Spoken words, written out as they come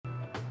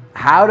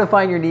how to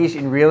find your niche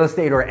in real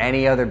estate or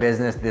any other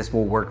business. This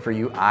will work for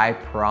you, I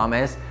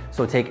promise.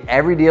 So take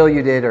every deal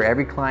you did or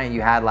every client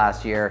you had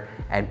last year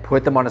and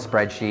put them on a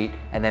spreadsheet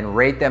and then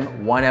rate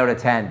them 1 out of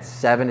 10.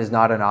 7 is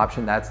not an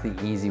option, that's the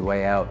easy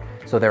way out.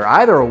 So they're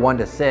either a 1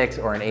 to 6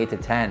 or an 8 to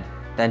 10.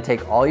 Then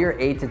take all your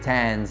 8 to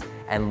 10s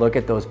and look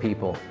at those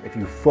people. If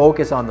you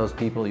focus on those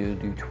people, you'll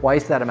do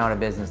twice that amount of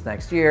business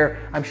next year.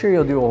 I'm sure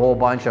you'll do a whole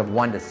bunch of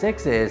 1 to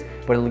 6s,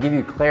 but it'll give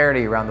you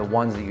clarity around the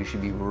ones that you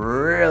should be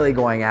really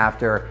going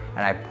after.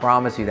 And I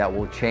promise you that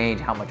will change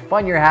how much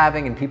fun you're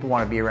having, and people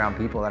want to be around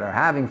people that are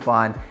having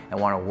fun and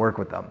want to work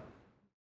with them.